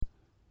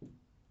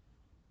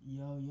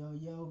Yo, yo,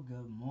 yo,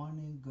 good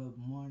morning, good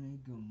morning,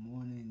 good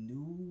morning.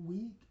 New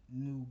week,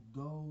 new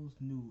goals,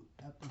 new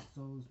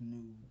episodes,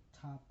 new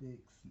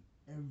topics,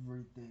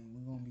 everything.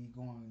 We're going to be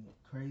going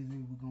crazy.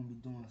 We're going to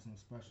be doing some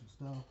special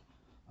stuff.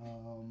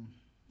 Um,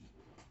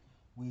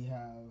 we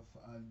have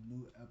a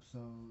new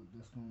episode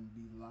that's going to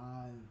be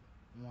live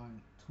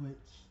on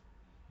Twitch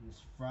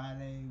this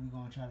Friday. We're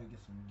going to try to get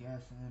some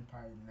guests in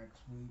probably next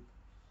week.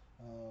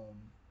 Um,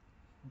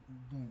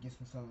 we're going to get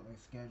some stuff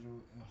like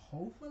scheduled, and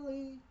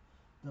hopefully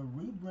the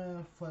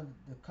rebrand for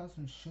the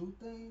custom shoe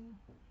thing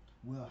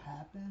will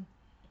happen.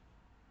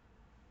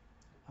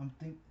 I'm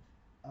think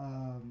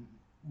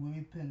when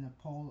we put in the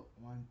poll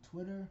on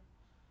Twitter,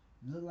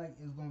 look like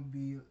it's gonna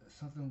be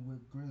something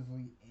with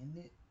Grizzly in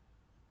it.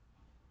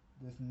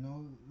 There's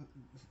no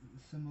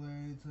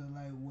similarity to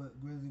like what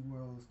Grizzly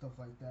World and stuff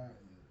like that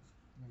is.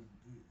 Like,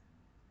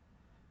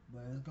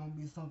 but it's gonna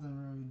be something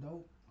really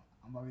dope.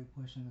 I'm about to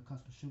be pushing the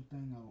custom shoe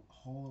thing a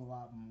whole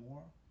lot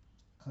more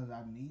because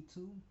I need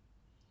to.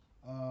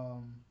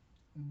 Um,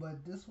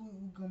 but this week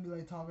we're gonna be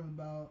like talking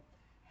about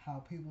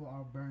how people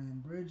are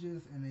burning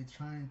bridges and they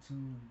trying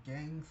to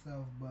gang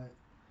stuff, but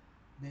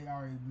they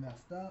already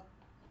messed up.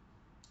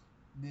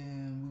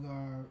 Then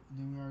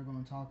we are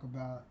gonna talk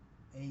about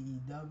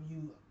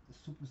AEW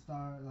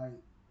superstar like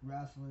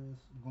wrestlers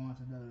going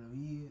to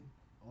WWE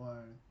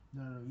or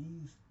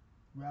WWE's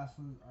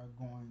wrestlers are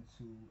going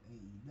to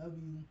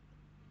AEW.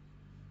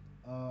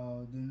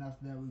 Then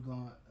after that we're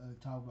gonna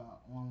talk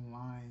about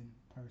online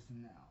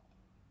personnel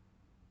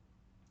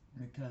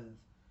because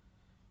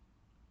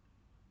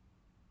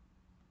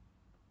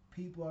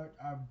people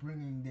are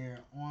bringing their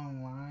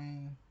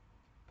online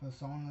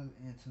personas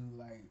into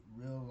like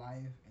real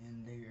life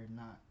and they are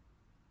not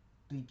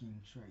thinking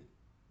straight.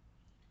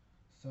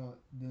 So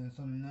then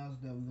something else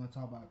that we're gonna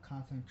talk about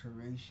content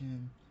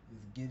creation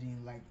is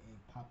getting like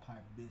a Popeye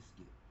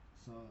biscuit.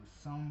 So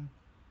some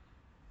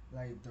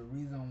like the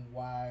reason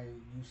why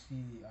you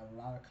see a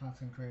lot of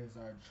content creators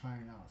are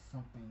trying out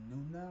something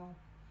new now,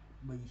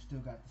 but you still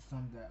got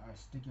some that are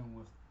sticking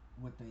with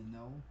what they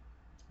know,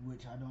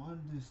 which I don't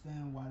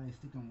understand why they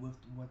sticking with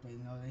what they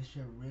know. They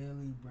should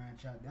really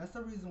branch out. That's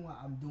the reason why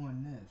I'm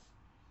doing this.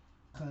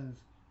 Cause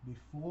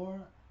before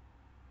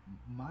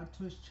my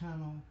Twitch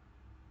channel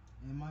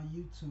and my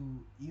YouTube,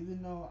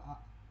 even though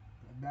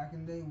back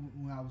in the day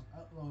when I was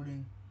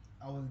uploading,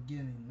 I was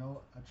getting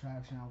no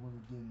attraction. I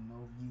wasn't getting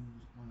no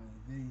views on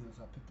the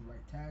videos. I put the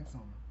right tags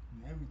on them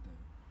and everything,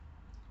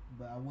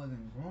 but I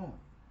wasn't growing.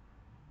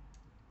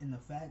 And the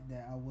fact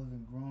that I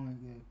wasn't growing,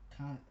 it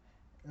kind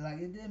of like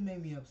it did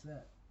make me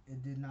upset.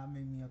 It did not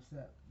make me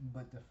upset,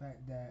 but the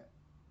fact that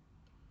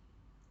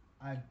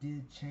I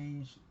did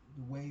change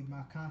the way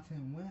my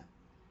content went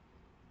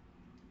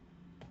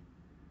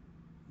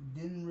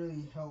didn't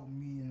really help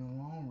me in the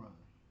long run.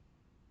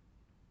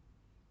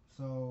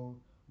 So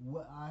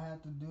what I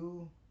had to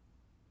do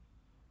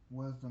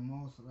was the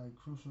most like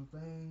crucial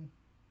thing.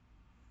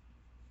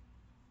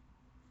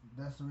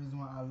 That's the reason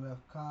why I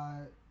left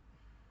COD.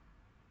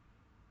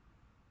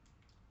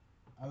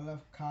 I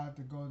left COD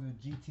to go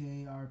to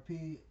GTA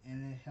RP,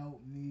 and it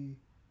helped me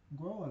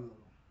grow a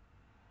little.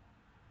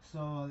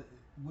 So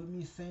with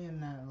me saying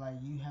that, like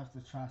you have to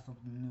try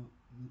something new,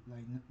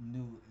 like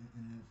new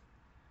in this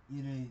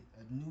either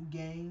a new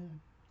game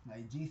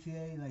like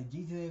GTA. Like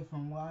GTA,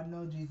 from what I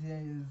know,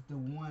 GTA is the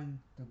one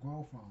to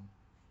grow from.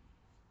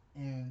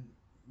 And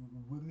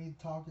with me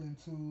talking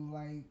to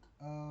like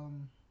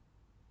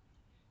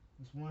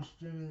this one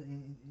streamer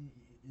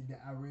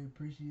that I really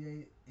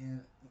appreciate,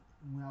 and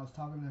when I was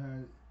talking to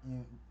her,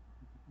 and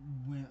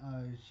when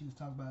she was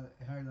talking about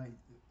her like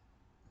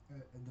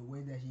the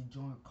way that she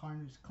joined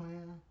Carnage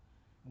Clan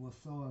was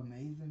so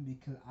amazing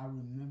because I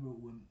remember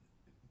when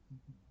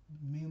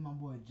me and my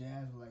boy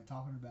Jazz were like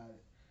talking about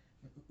it,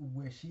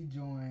 where she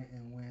joined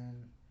and when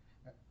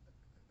uh,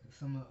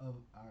 some of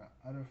our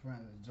other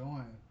friends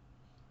joined,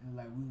 and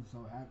like we were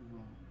so happy for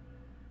them.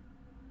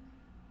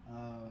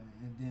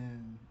 And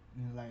then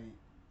you know, like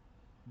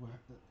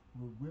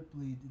with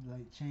Ripley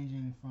like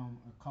changing from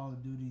a Call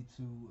of Duty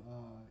to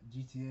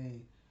GTA,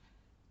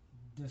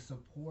 the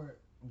support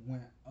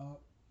went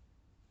up.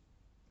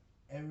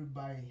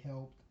 Everybody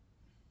helped.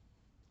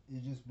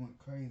 It just went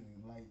crazy.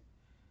 Like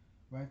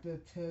right there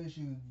tells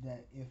you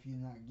that if you're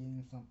not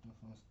getting something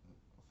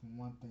from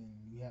one thing,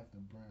 you have to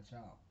branch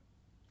out.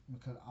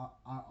 Because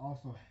I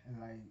also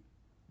like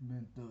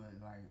been through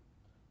it. Like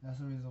that's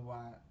the reason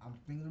why I'm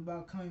thinking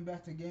about coming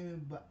back to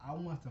gaming, but I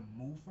want to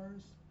move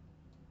first.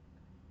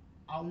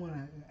 I want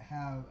to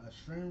have a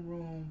stream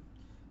room,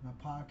 and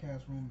a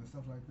podcast room, and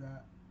stuff like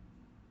that.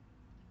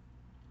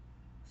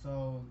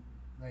 So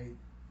like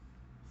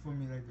for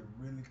me, like to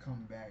really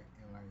come back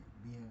and like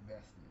be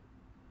invested.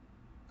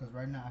 Because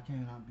right now I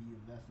cannot be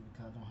invested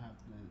because I don't have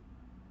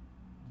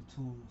the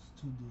tools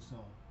to do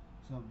so.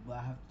 So, but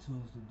I have the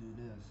tools to do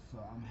this. So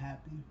I'm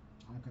happy.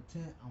 I'm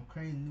content. I'm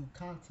creating new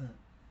content,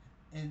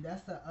 and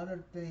that's the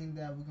other thing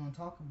that we're gonna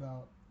talk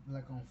about,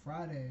 like on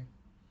Friday,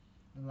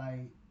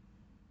 like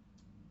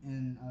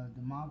in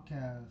the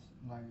mobcast,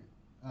 like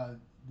uh,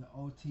 the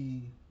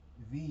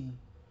OTV.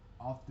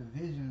 off the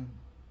Vision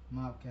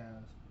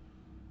mobcast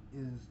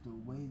is the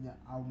way that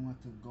I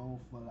want to go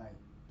for like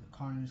the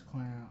Carnage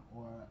Clan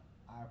or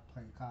I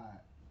play COD.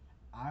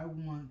 I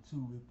want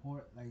to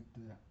report like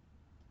the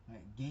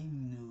like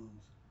gaming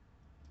news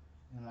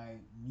and like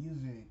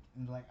music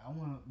and like I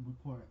want to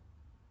report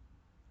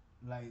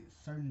like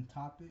certain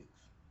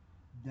topics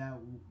that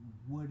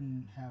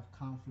wouldn't have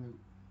conflict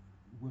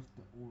with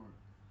the org.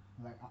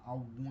 Like I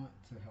want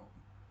to help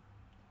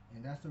you,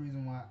 and that's the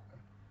reason why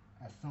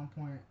at some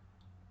point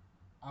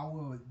I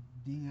will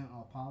DM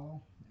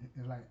Apollo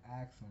and like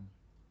ask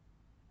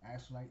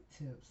like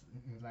tips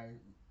and like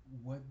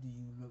what do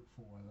you look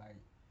for like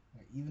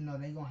even though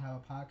they gonna have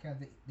a podcast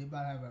they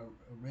about to have a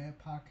red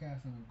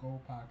podcast and a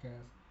gold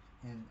podcast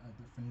and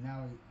the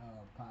finale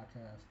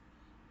podcast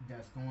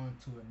that's going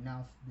to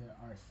announce their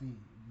RC,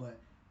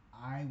 but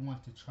I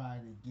want to try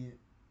to get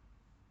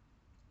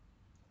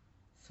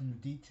some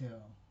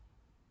detail,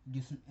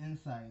 get some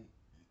insight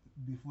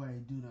before they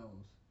do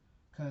those.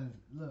 Cause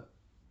look,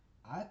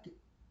 I c-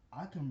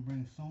 I can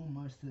bring so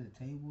much to the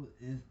table.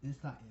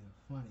 It's not even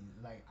funny.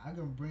 Like I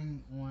can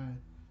bring on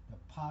the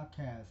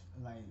podcast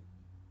like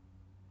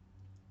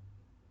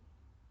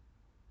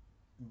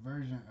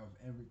version of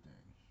everything.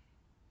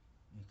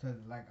 Because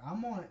like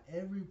I'm on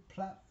every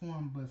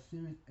platform but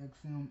Sirius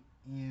XM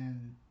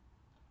and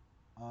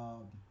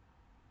uh,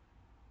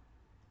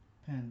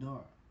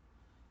 Pandora.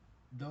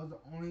 Those are the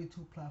only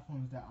two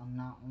platforms that I'm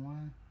not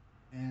on,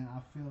 and I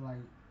feel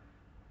like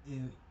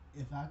if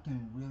if I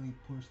can really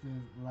push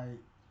this, like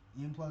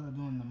even plus I'm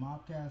doing the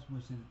mobcast,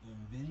 which is in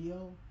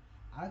video,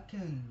 I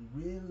can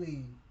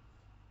really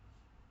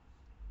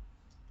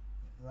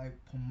like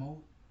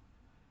promote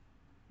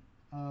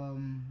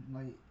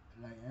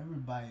like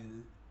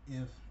everybody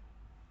if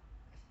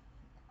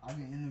I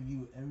can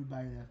interview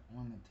everybody that's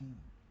on the team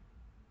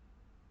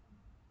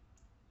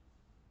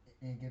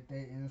and get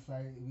their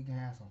insight. We can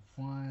have some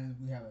fun.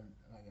 We have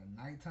like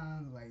a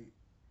nighttime like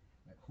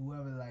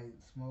whoever like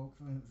smokes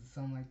or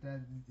something like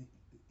that.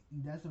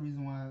 That's the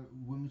reason why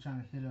when we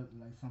trying to hit up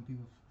like some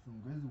people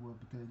from Grizzly World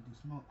because they do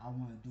smoke. I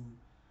want to do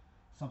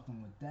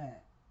something with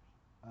that.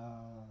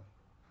 Uh,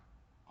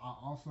 I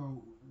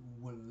also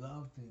would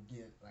love to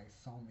get like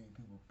so many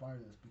people part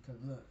of this because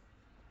look,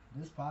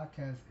 this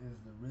podcast is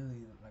the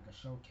really like a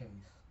showcase.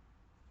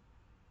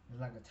 It's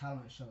like a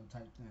talent show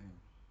type thing.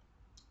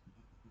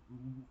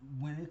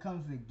 When it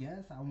comes to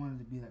guests, I want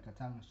it to be like a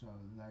talent show,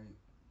 like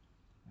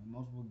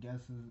multiple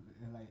guests. And,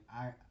 like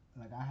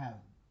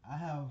I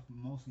have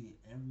mostly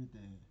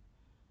everything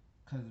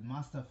because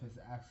my stuff is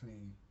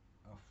actually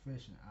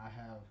efficient. I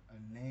have a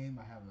name,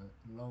 I have a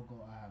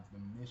logo, I have the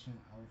mission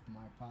of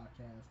my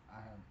podcast,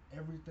 I have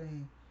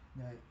everything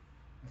that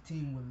a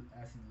team would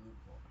actually look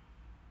for.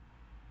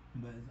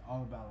 But it's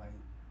all about like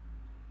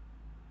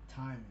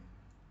timing,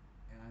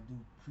 and I do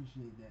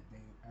appreciate that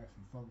they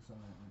actually focus on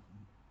that.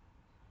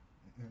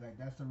 And like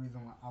that's the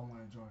reason why I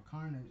want to join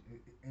Carnage,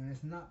 and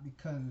it's not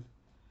because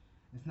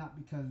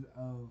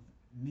of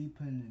me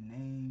putting a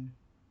name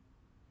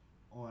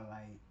or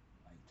like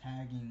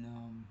tagging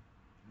them,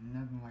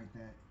 nothing like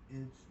that.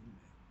 It's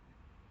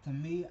to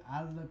me,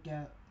 I look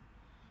at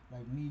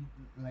like me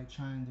like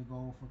trying to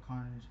go for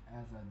Carnage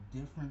as a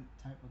different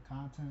type of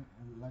content.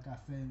 Like I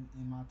said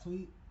in my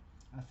tweet,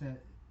 I said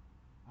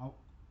I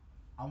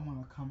I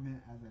want to come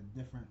in as a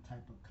different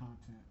type of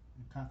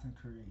content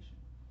creation.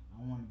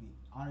 I want to be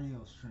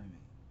audio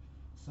streaming.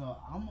 So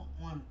I'm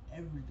on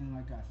everything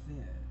like I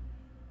said,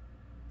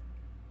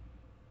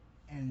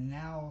 and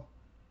now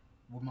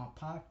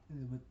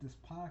with this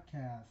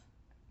podcast,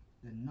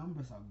 the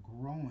numbers are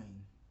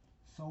growing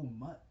so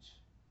much,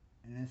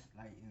 and it's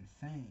like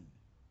insane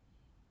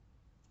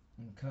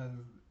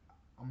because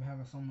I'm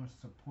having so much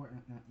support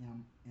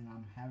and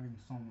I'm having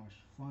so much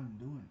fun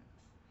doing this.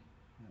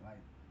 And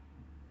like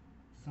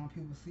some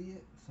people see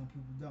it, some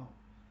people don't,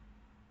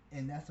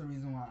 and that's the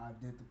reason why I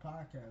did the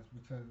podcast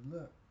because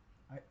look,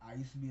 I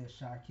used to be a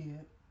shy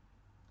kid.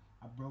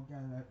 I broke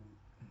out of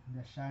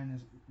that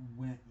shyness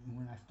when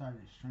I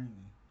started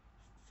streaming.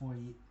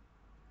 40,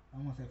 I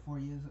want to say 4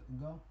 years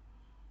ago.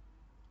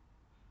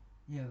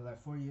 Yeah,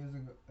 like 4 years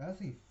ago.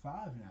 Actually,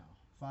 five now.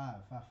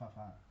 Five.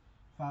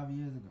 5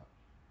 years ago.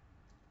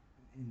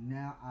 And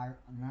now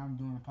I'm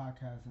doing a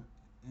podcast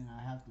and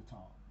I have to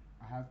talk.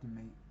 I have to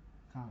make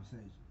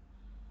conversation.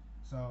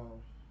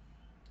 So,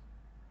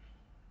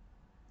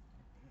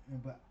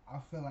 but I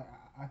feel like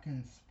I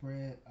can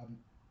spread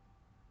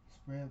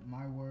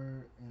my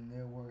word and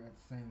their word at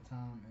the same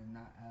time and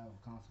not have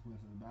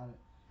consequences about it.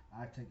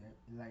 I take it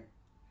like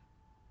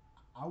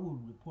I will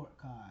report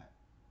COD.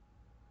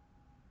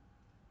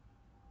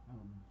 I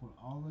would report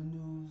all the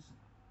news.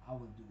 I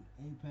would do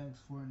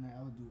Apex, Fortnite.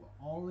 I would do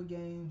all the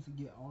games to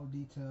get all the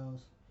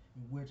details,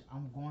 in which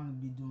I'm going to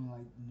be doing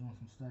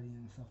some studying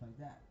and stuff like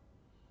that.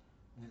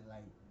 And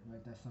like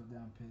write that stuff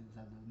down, pages,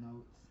 have the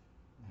notes,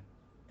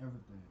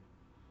 everything.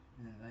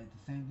 And like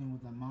the same thing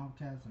with the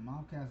Mobcast. The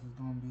Mobcast is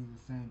going to be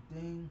the same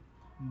thing,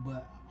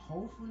 but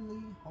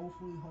hopefully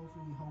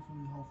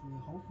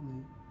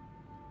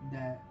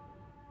that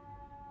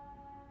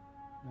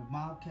the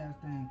podcast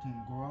thing can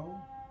grow,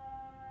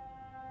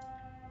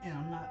 and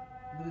I'm not.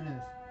 Look at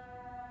this.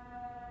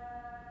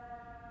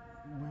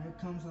 When it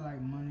comes to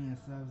like money and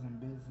subs and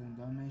bits and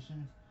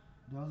donations,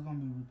 those gonna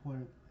be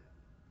reported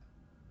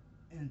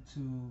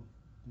into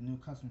the new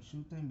custom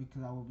shoe thing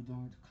because I will be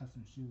doing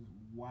custom shoes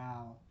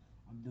while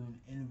I'm doing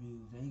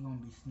interviews. They gonna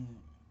be seeing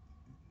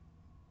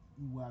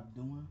what I'm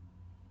doing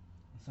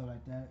and stuff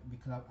like that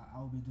because I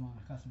will be doing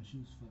custom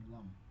shoes for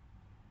them.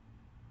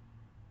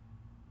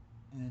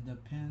 And it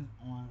depends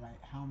on like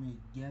how many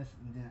guests,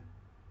 and then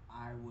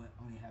I would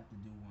only have to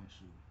do one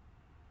shoe.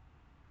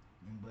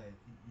 But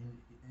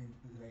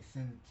they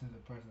send it to the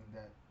person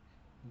that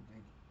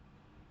they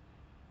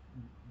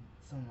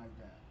something like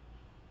that.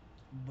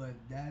 But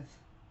that's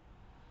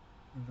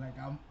like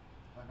I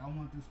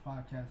want this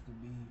podcast to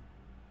be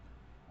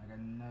like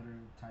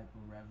another type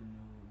of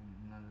revenue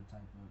and another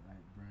type of like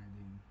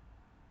branding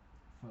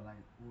for like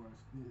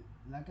Oris.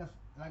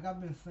 Like I've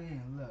been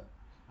saying, look,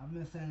 I've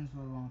been saying this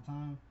for a long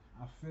time.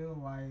 I feel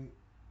like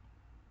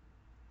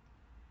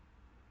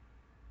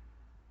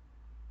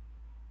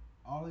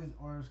all these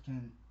artists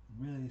can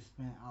really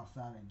spend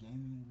outside of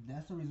gaming.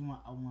 That's the reason why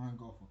I want to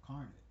go for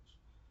Carnage,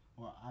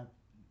 or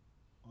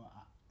or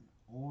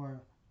I,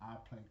 or I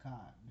play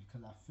COD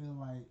because I feel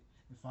like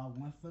if I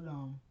went for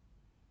them,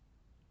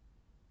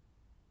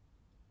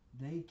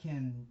 they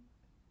can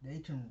they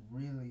can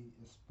really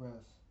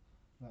express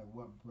like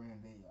what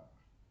brand they are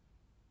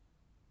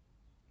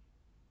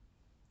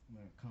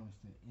when it comes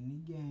to any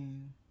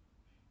game,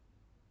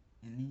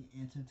 any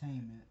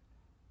entertainment.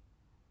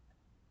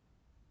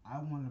 I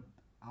want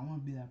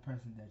to be that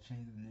person that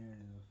changes the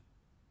narrative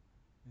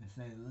and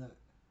say, look,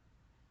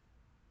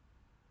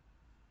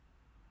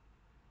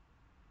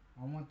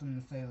 I want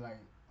them to say like,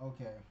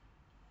 okay,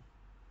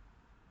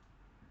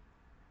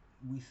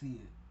 we see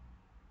it.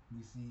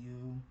 We see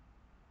you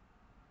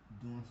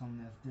doing something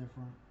that's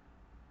different.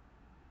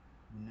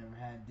 We never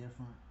had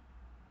different,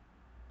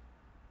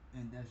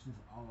 and that's just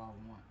all I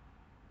want.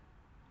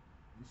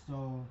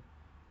 So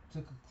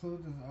to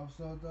conclude this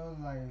episode, though,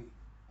 like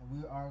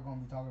we are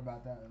gonna be talking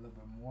about that a little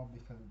bit more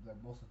because like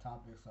most of the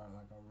topics are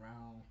like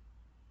around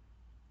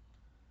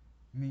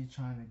me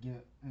trying to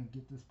get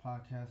this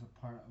podcast a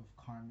part of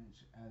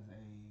Carnage as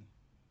a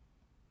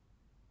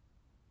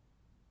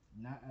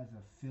not as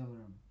a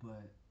filler,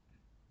 but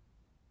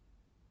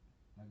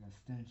like an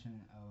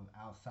extension of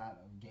outside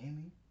of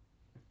gaming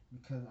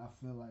because I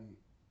feel like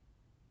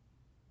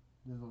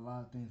there's a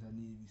lot of things that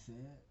need to be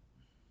said.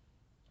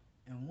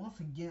 And once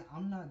again,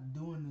 I'm not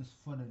doing this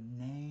for the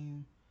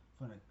name,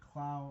 for the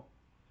clout,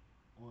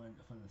 or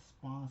for the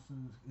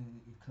sponsors,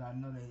 because I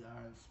know they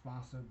are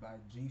sponsored by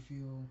G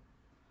Fuel,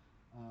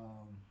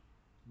 um,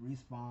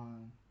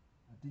 Respawn.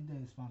 I think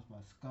they're sponsored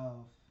by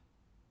Scuff,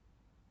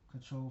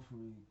 Control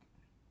Freak,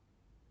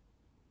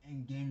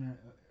 and Gamer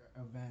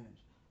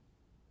Advantage.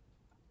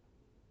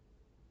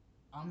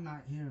 I'm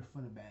not here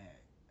for the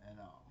bag at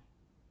all.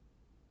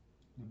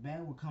 The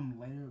bag will come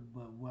later,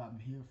 but what I'm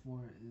here for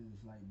is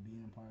like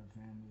being a part of the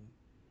family,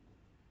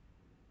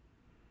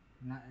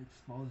 not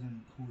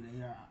exposing who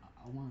they are.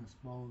 I want to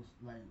expose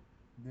like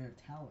their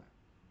talent,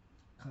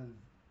 cause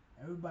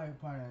everybody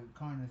part of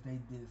Carnage they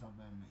did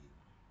something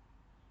amazing.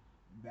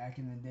 Back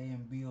in the day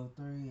in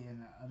BO3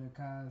 and the other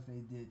cars, they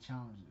did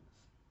challenges.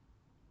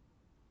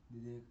 They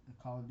did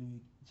Call of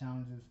Duty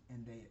challenges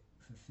and they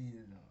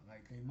succeeded in them.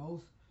 Like the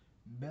most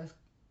best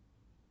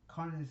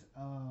Carnage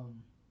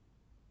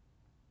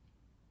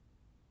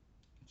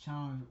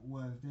challenge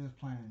was they was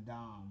playing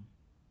Dom,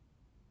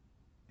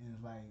 and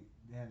it's like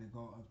they had to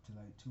go up to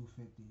like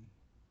 250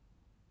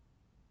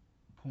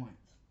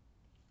 points,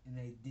 and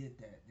they did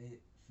that. They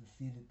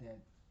succeeded that.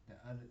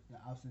 The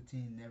opposite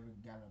team never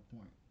got a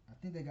point. I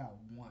think they got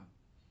one,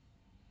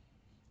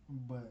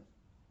 but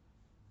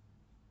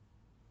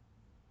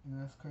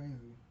that's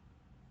crazy.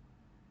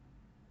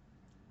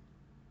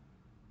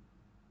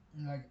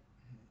 Like,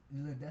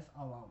 look, that's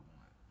all I want.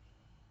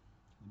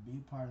 To be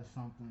part of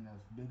something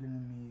that's bigger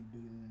than me,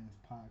 bigger than this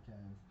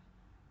podcast.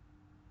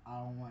 I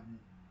don't want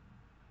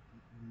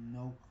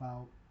no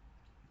clout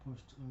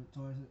pushed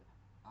towards it.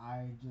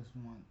 I just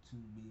want to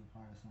be a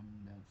part of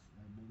something that's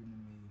like bigger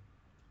than me,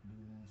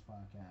 bigger than this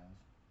podcast.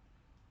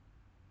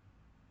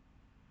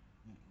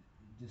 And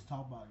just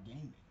talk about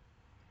gaming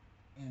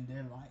and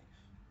their life,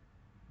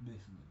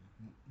 basically.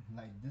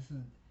 Like this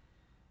is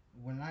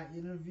when I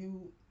interview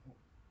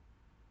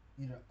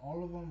either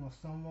all of them or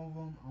some of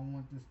them. I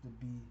want this to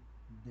be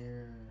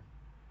their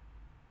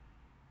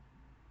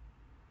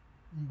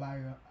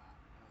bio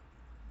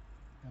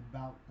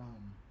about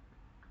them.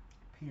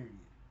 Period,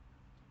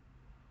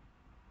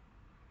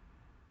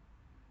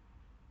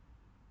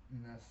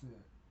 and that's it.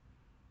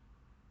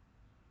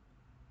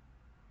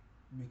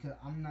 Because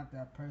I'm not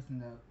that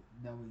person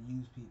that would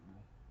use people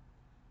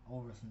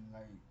over some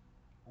like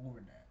over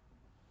that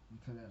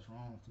because that's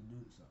wrong to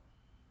do so.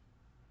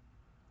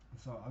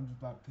 So I'm just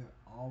about to put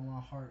all my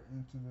heart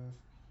into this.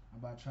 I'm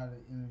about to try to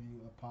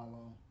interview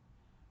Apollo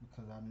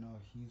because I know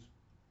he's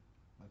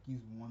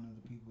one of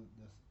the people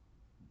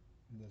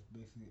that's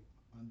basically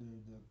under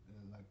the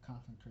like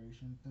content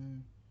creation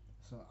thing.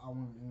 So I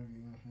want to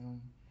interview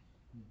him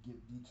and get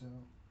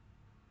detail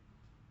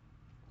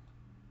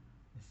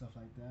and stuff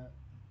like that.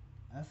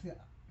 Actually,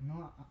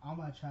 I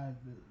might try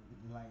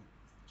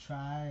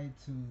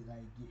to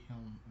like get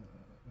him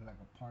like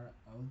a part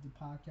of the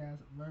podcast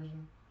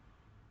version,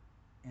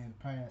 and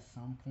probably at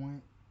some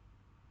point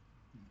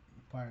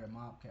part of the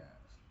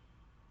mobcast.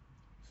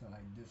 So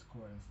like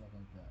Discord and stuff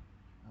like that.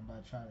 I'm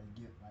about to try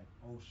to get like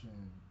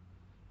Ocean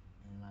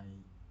and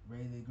like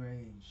Rayleigh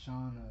Gray,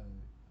 Shauna,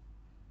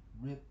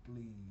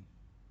 Ripley,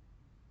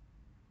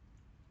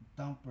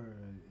 Thumper,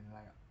 and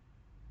like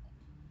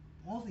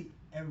mostly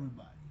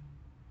everybody.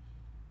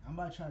 I'm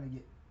about to try to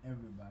get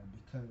everybody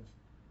because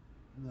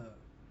look,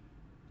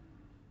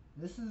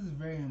 this is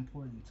very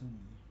important to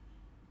me.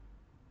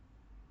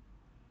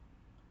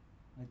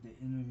 Like to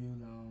interview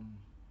them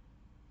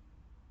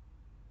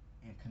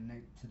and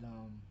connect to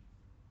them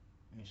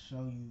and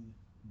show you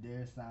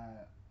their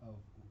side of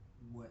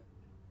what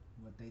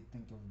what they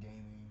think of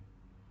gaming,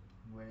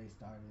 where they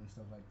started and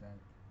stuff like that.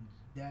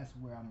 That's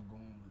where I'm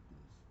going with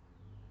this.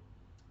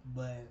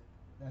 But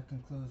that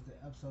concludes the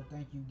episode.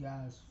 Thank you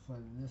guys for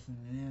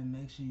listening in.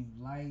 Make sure you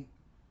like,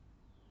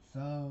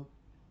 sub,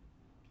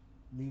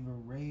 leave a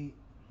rate.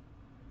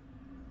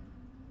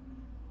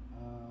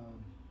 Um,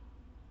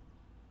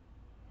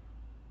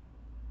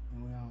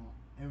 and we're on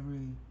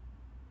every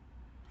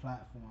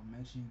platform.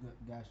 Make sure you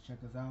guys check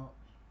us out.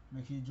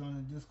 Make sure you join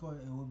the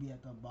Discord. It will be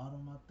at the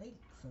bottom, I think.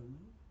 So,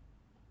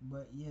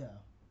 but yeah,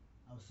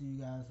 I'll see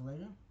you guys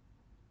later.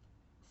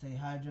 Stay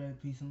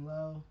hydrated, peace and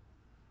love,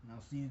 and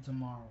I'll see you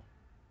tomorrow.